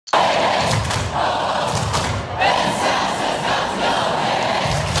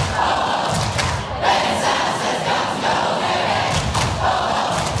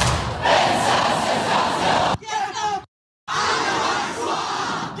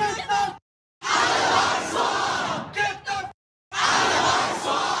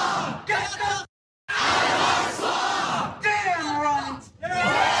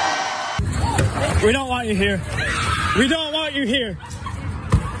We don't want you here. We don't want you here.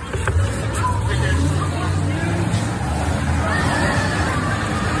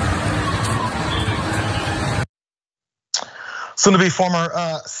 Soon to be former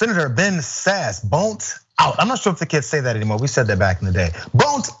Senator Ben Sasse, bones out. I'm not sure if the kids say that anymore. We said that back in the day.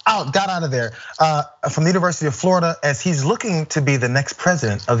 Bones out, got out of there from the University of Florida as he's looking to be the next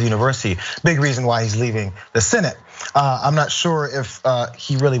president of the university. Big reason why he's leaving the Senate. I'm not sure if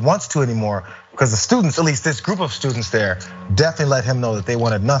he really wants to anymore because the students, at least this group of students there, definitely let him know that they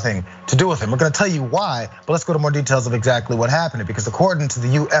wanted nothing to do with him. We're gonna tell you why, but let's go to more details of exactly what happened. Because according to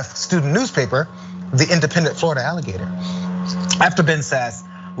the UF student newspaper, the Independent Florida Alligator, after Ben Sasse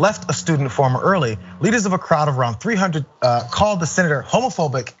left a student forum early, leaders of a crowd of around 300 called the senator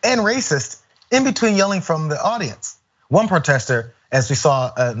homophobic and racist in between yelling from the audience. One protester, as we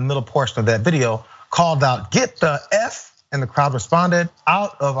saw in the middle portion of that video, called out, "Get the F," and the crowd responded,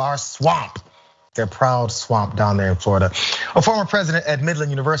 "Out of our swamp." Their proud swamp down there in Florida. A former president at Midland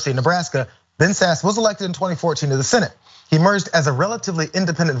University in Nebraska, Ben Sasse was elected in 2014 to the Senate. He emerged as a relatively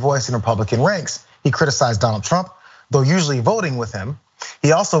independent voice in Republican ranks. He criticized Donald Trump, though usually voting with him.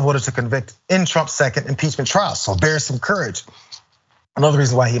 He also voted to convict in Trump's second impeachment trial, so bears some courage. Another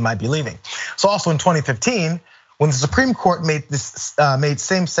reason why he might be leaving. So also in 2015, when the Supreme Court made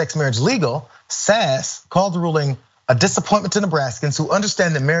same-sex marriage legal, Sasse called the ruling a disappointment to Nebraskans who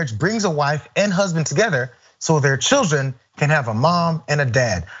understand that marriage brings a wife and husband together so their children can have a mom and a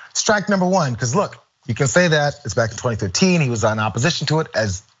dad. Strike number one, because look, you can say that, it's back in 2013, he was in opposition to it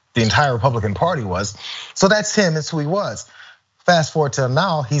as the entire Republican Party was. So that's him, it's who he was. Fast forward to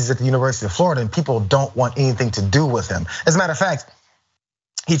now, he's at the University of Florida and people don't want anything to do with him. As a matter of fact,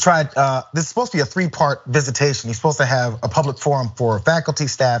 he tried, this is supposed to be a 3-part visitation. He's supposed to have a public forum for faculty,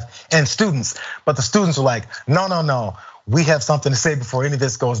 staff, and students. But the students were like, no, no, no, we have something to say before any of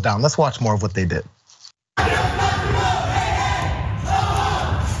this goes down. Let's watch more of what they did.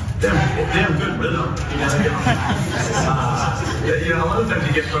 Damn good rhythm. A lot of times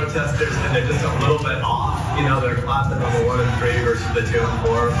you get protesters and they're just a little bit off. They're clapping on the 1 and 3 versus the 2 and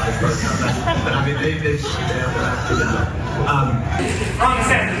 4, vice versa. But I mean, they have that together. Ron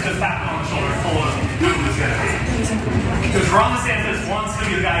DeSantis just tapped on the shoulder full of who was going to be. Because Ron DeSantis wants to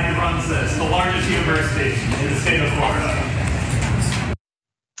be the guy who runs this, the largest university in the state of Florida.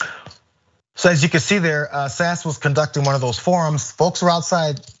 So as you can see there, Sasse was conducting one of those forums. Folks were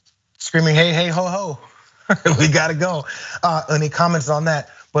outside screaming, "Hey, hey, ho, ho, we gotta go." And he commented on that.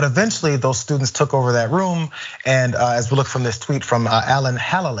 But eventually those students took over that room. And as we look from this tweet from Alan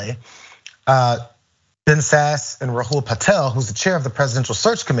Hallalay, Ben Sasse and Rahul Patel, who's the chair of the Presidential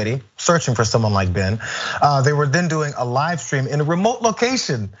Search Committee, searching for someone like Ben, they were then doing a live stream in a remote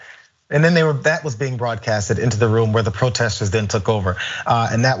location. And then that was being broadcasted into the room where the protesters then took over.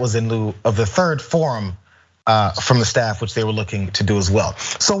 And that was in lieu of the third forum from the staff, which they were looking to do as well.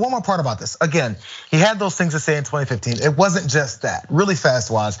 So one more part about this. Again, he had those things to say in 2015. It wasn't just that, really fast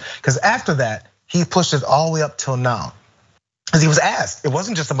was, because after that, he pushed it all the way up till now. Because he was asked, it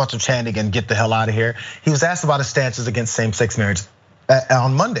wasn't just a bunch of chanting and get the hell out of here. He was asked about his stances against same-sex marriage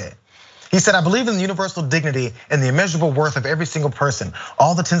on Monday. He said, "I believe in the universal dignity and the immeasurable worth of every single person.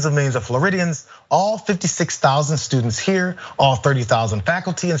 All the tens of millions of Floridians, all 56,000 students here, all 30,000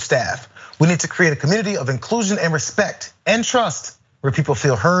 faculty and staff. We need to create a community of inclusion and respect and trust where people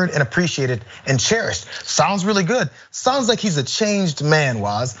feel heard and appreciated and cherished." Sounds really good. Sounds like he's a changed man,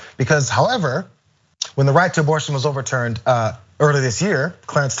 Waz. Because however, when the right to abortion was overturned earlier this year,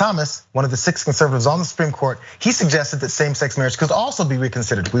 Clarence Thomas, one of the 6 conservatives on the Supreme Court, he suggested that same-sex marriage could also be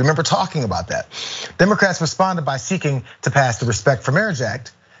reconsidered. We remember talking about that. Democrats responded by seeking to pass the Respect for Marriage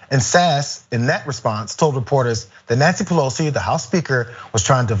Act. And Sasse, in that response, told reporters that Nancy Pelosi, the House Speaker, was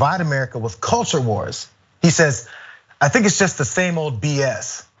trying to divide America with culture wars. He says, "I think it's just the same old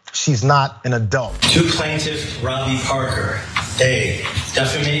BS. She's not an adult." To plaintiff Robbie Parker, A,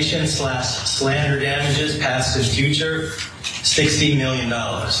 defamation/slander damages past and future, $60 million.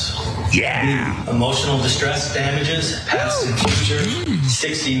 Yeah. B, emotional distress damages past and future,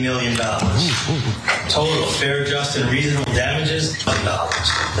 $60 million. Total fair, just, and reasonable damages, $1 million.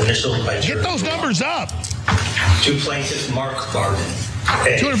 Initial by jury. Get those numbers up. To plaintiff Mark Barden.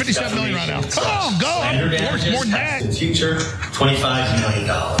 A, 257 million right now. Come on, go. More than that. In future, $25 million.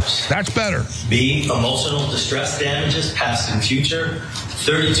 That's better. B, emotional distress damages past and future,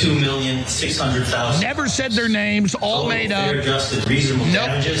 $32,600,000. Never said their names, all made up. Fair, just, and reasonable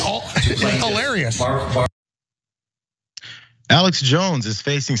damages. Hilarious. Alex Jones is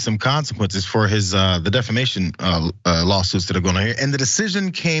facing some consequences for his the defamation lawsuits that are going on here. And the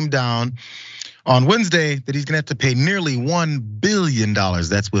decision came down on Wednesday that he's gonna have to pay nearly $1 billion.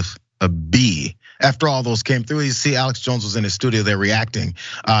 That's with a B. After all those came through, you see Alex Jones was in his studio there reacting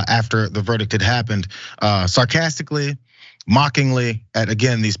after the verdict had happened, sarcastically, mockingly at,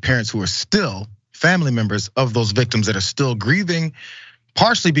 again, these parents who are still family members of those victims that are still grieving,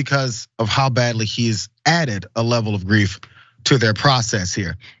 partially because of how badly he's added a level of grief to their process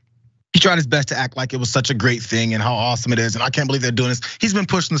here. He tried his best to act like it was such a great thing and how awesome it is, and I can't believe they're doing this. He's been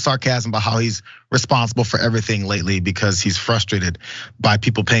pushing the sarcasm about how he's responsible for everything lately because he's frustrated by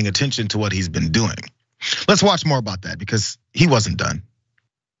people paying attention to what he's been doing. Let's watch more about that because he wasn't done.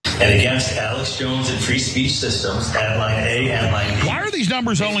 And against Alex Jones and free speech systems, headline A, headline B. Why are these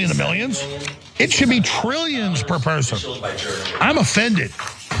numbers only in the millions? It should be trillions per person. I'm offended.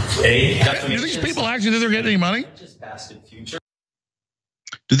 Do these people actually think they're getting any money?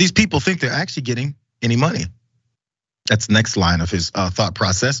 Do these people think they're actually getting any money? That's the next line of his thought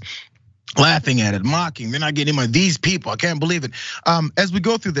process. Laughing at it, mocking, they're not getting money. These people, I can't believe it. As we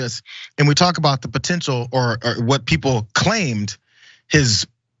go through this and we talk about the potential or what people claimed his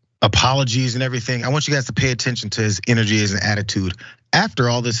apologies and everything, I want you guys to pay attention to his energy, his attitude after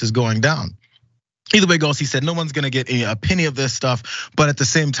all this is going down. Either way it goes, he said no one's gonna get a penny of this stuff, but at the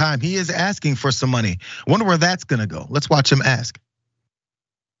same time, he is asking for some money. I wonder where that's gonna go. Let's watch him ask.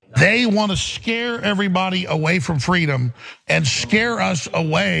 They want to scare everybody away from freedom and scare us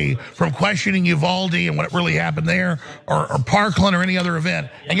away from questioning Uvalde and what really happened there or Parkland or any other event.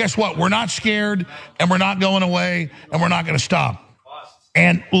 And guess what? We're not scared and we're not going away and we're not going to stop.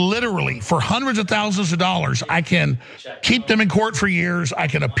 And literally for hundreds of thousands of dollars, I can keep them in court for years. I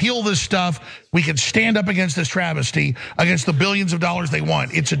can appeal this stuff. We can stand up against this travesty, against the billions of dollars they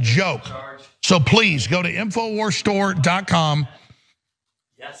want. It's a joke. So please go to InfoWarsStore.com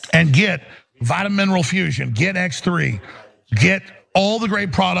and get Vitamin Mineral Fusion, get X3, get all the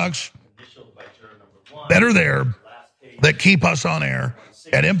great products that are there that keep us on air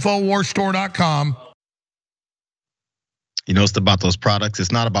at InfoWarsStore.com. You know, it's about those products.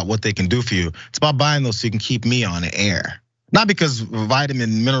 It's not about what they can do for you. It's about buying those so you can keep me on the air. Not because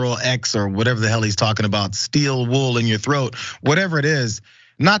vitamin, mineral X or whatever the hell he's talking about, steel wool in your throat, whatever it is,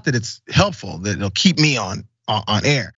 not that it's helpful, that it'll keep me on air.